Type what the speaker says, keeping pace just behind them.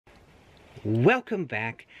Welcome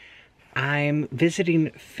back. I'm visiting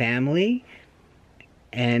family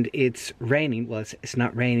and it's raining. Well, it's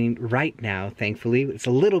not raining right now, thankfully. It's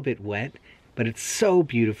a little bit wet, but it's so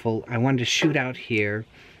beautiful. I wanted to shoot out here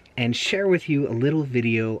and share with you a little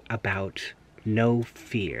video about no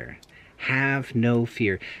fear. Have no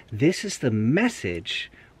fear. This is the message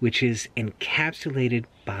which is encapsulated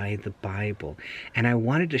by the Bible. And I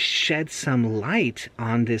wanted to shed some light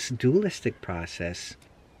on this dualistic process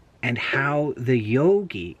and how the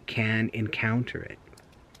yogi can encounter it.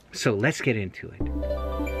 So let's get into it.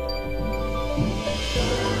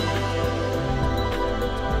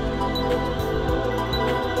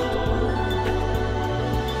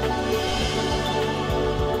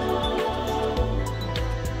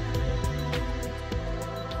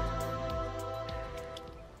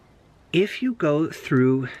 If you go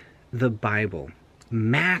through the Bible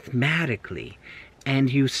mathematically,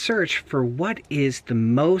 and you search for what is the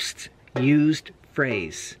most used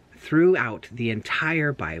phrase throughout the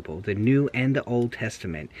entire Bible, the New and the Old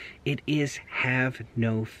Testament, it is have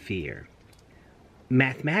no fear.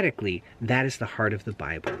 Mathematically, that is the heart of the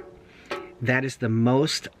Bible. That is the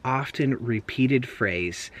most often repeated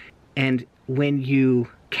phrase. And when you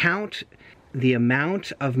count the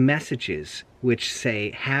amount of messages which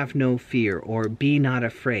say have no fear or be not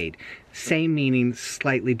afraid, same meaning,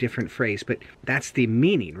 slightly different phrase, but that's the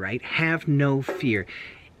meaning, right? Have no fear.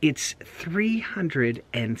 It's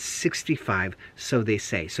 365, so they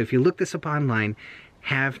say. So if you look this up online,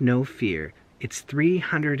 have no fear, it's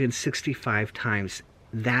 365 times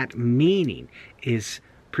that meaning is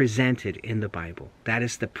presented in the Bible. That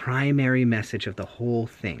is the primary message of the whole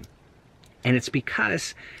thing. And it's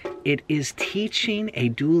because it is teaching a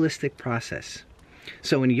dualistic process.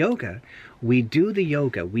 So in yoga, we do the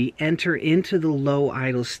yoga, we enter into the low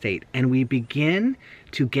idle state, and we begin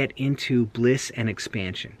to get into bliss and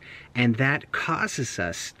expansion. And that causes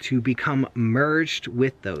us to become merged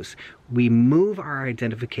with those. We move our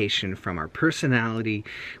identification from our personality,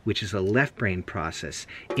 which is a left brain process,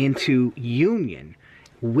 into union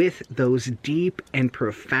with those deep and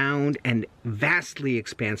profound and vastly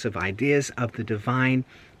expansive ideas of the divine,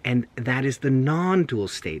 and that is the non-dual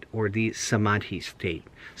state, or the samadhi state.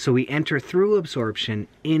 So we enter through absorption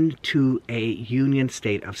into a union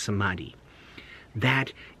state of samadhi.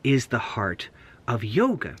 That is the heart of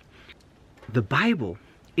yoga. The Bible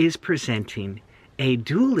is presenting a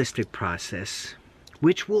dualistic process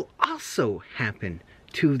which will also happen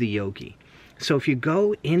to the yogi. So if you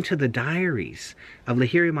go into the diaries of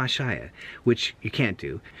Lahiri Mahashaya, which you can't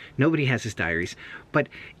do, nobody has his diaries, but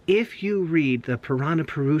if you read the Purana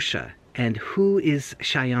Purusha and who is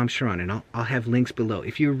Shyam Sharan, and I'll have links below,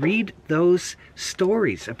 if you read those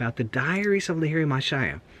stories about the diaries of Lahiri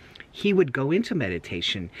Mahashaya, he would go into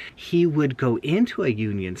meditation, he would go into a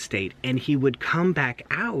union state, and he would come back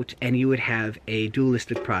out and you would have a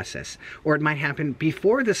dualistic process. Or it might happen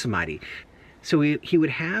before the samadhi. So he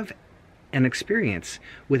would have an experience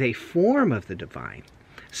with a form of the divine,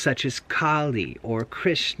 such as Kali or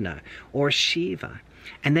Krishna or Shiva.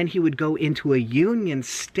 And then he would go into a union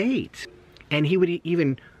state, and he would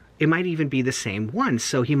even, it might even be the same one.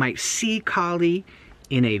 So he might see Kali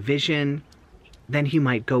in a vision, then he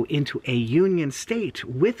might go into a union state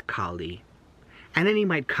with Kali, and then he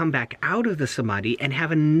might come back out of the samadhi and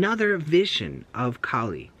have another vision of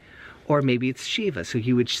Kali. Or maybe it's Shiva. So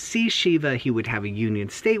he would see Shiva, he would have a union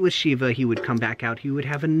state with Shiva, he would come back out, he would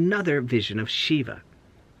have another vision of Shiva.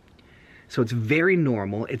 So it's very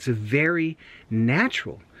normal, it's very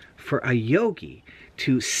natural for a yogi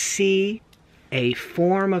to see a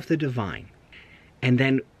form of the divine. And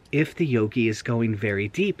then if the yogi is going very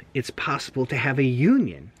deep, it's possible to have a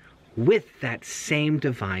union with that same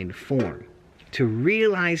divine form. To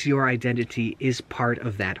realize your identity is part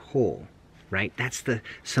of that whole. Right? That's the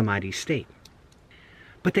samadhi state.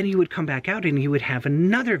 But then he would come back out and he would have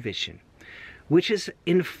another vision, which is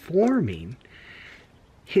informing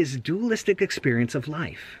his dualistic experience of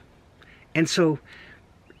life. And so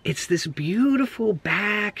it's this beautiful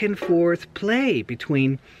back and forth play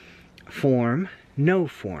between form, no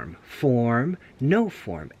form, form, no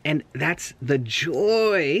form. And that's the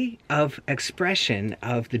joy of expression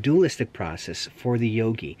of the dualistic process for the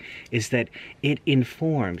yogi, is that it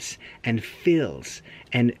informs and fills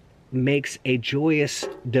and makes a joyous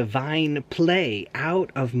divine play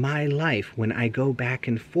out of my life when I go back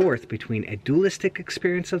and forth between a dualistic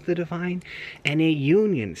experience of the divine and a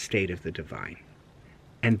union state of the divine.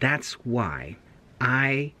 And that's why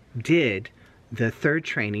I did the third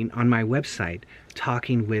training on my website,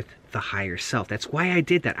 Talking with the Higher Self. That's why I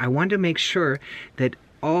did that. I wanted to make sure that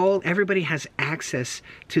everybody has access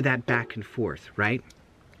to that back and forth, right?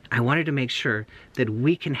 I wanted to make sure that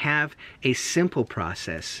we can have a simple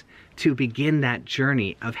process to begin that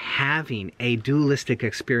journey of having a dualistic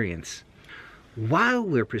experience while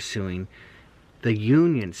we're pursuing the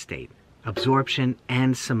union state, absorption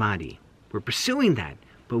and samadhi. We're pursuing that,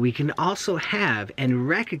 but we can also have and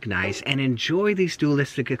recognize and enjoy these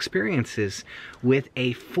dualistic experiences with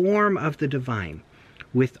a form of the divine,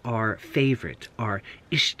 with our favorite, our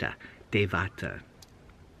Ishta Devata,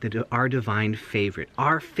 our divine favorite,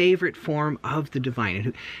 our favorite form of the divine.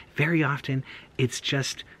 And very often it's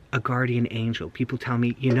just a guardian angel. People tell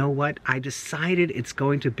me, you know what, I decided it's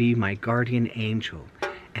going to be my guardian angel.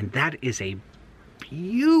 And that is a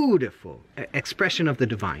beautiful expression of the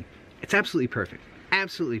divine. It's absolutely perfect.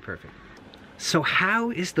 Absolutely perfect. So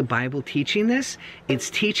how is the Bible teaching this? It's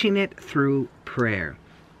teaching it through prayer.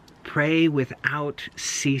 Pray without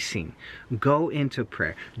ceasing. Go into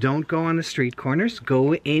prayer. Don't go on the street corners.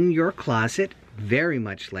 Go in your closet, very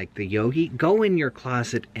much like the yogi. Go in your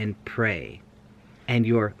closet and pray. And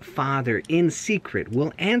your Father in secret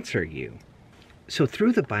will answer you. So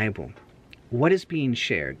through the Bible, what is being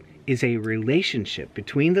shared is a relationship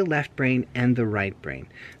between the left brain and the right brain.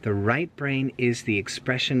 The right brain is the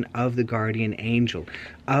expression of the guardian angel,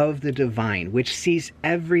 of the divine, which sees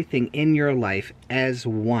everything in your life as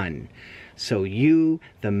one. So you,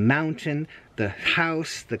 the mountain, the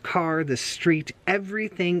house, the car, the street,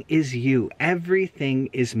 everything is you. Everything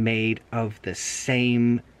is made of the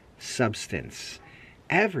same substance.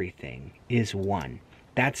 Everything is one.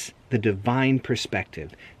 That's the divine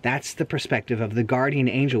perspective. That's the perspective of the guardian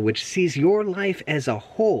angel, which sees your life as a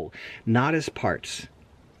whole, not as parts.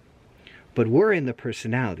 But we're in the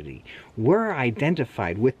personality. We're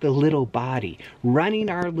identified with the little body, running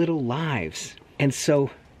our little lives. And so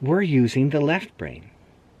we're using the left brain.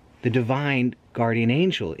 The divine guardian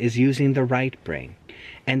angel is using the right brain.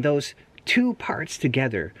 And those two parts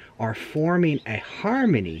together are forming a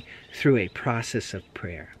harmony through a process of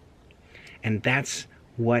prayer. And that's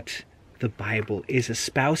what the Bible is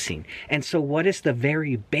espousing. And so what is the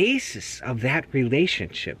very basis of that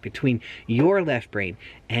relationship between your left brain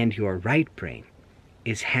and your right brain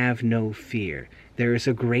is have no fear. There is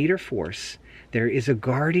a greater force. There is a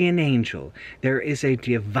guardian angel. There is a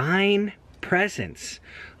divine presence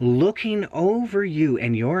looking over you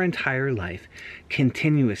and your entire life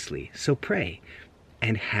continuously. So pray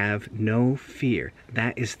and have no fear.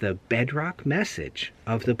 That is the bedrock message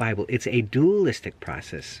of the Bible. It's a dualistic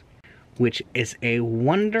process, which is a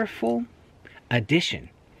wonderful addition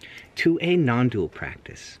to a non-dual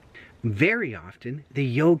practice. Very often, the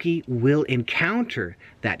yogi will encounter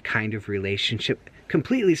that kind of relationship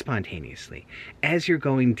completely spontaneously. As you're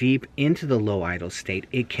going deep into the low idle state,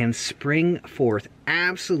 it can spring forth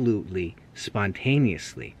absolutely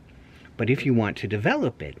spontaneously. But if you want to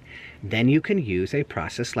develop it, then you can use a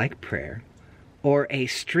process like prayer or a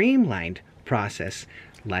streamlined process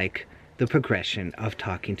like the progression of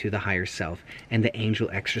talking to the higher self and the angel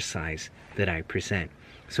exercise that I present.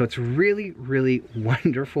 So it's really, really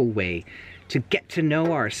wonderful way to get to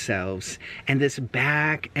know ourselves and this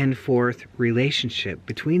back and forth relationship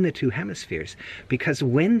between the two hemispheres. Because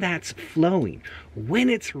when that's flowing, when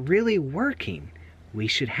it's really working, we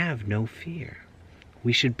should have no fear.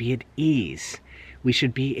 We should be at ease. We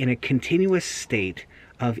should be in a continuous state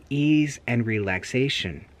of ease and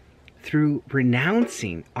relaxation through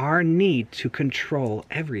renouncing our need to control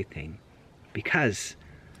everything, because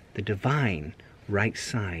the divine right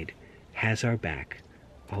side has our back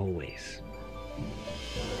always.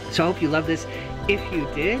 So I hope you love this. If you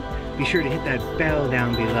did, be sure to hit that bell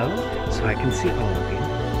down below so I can see all of you.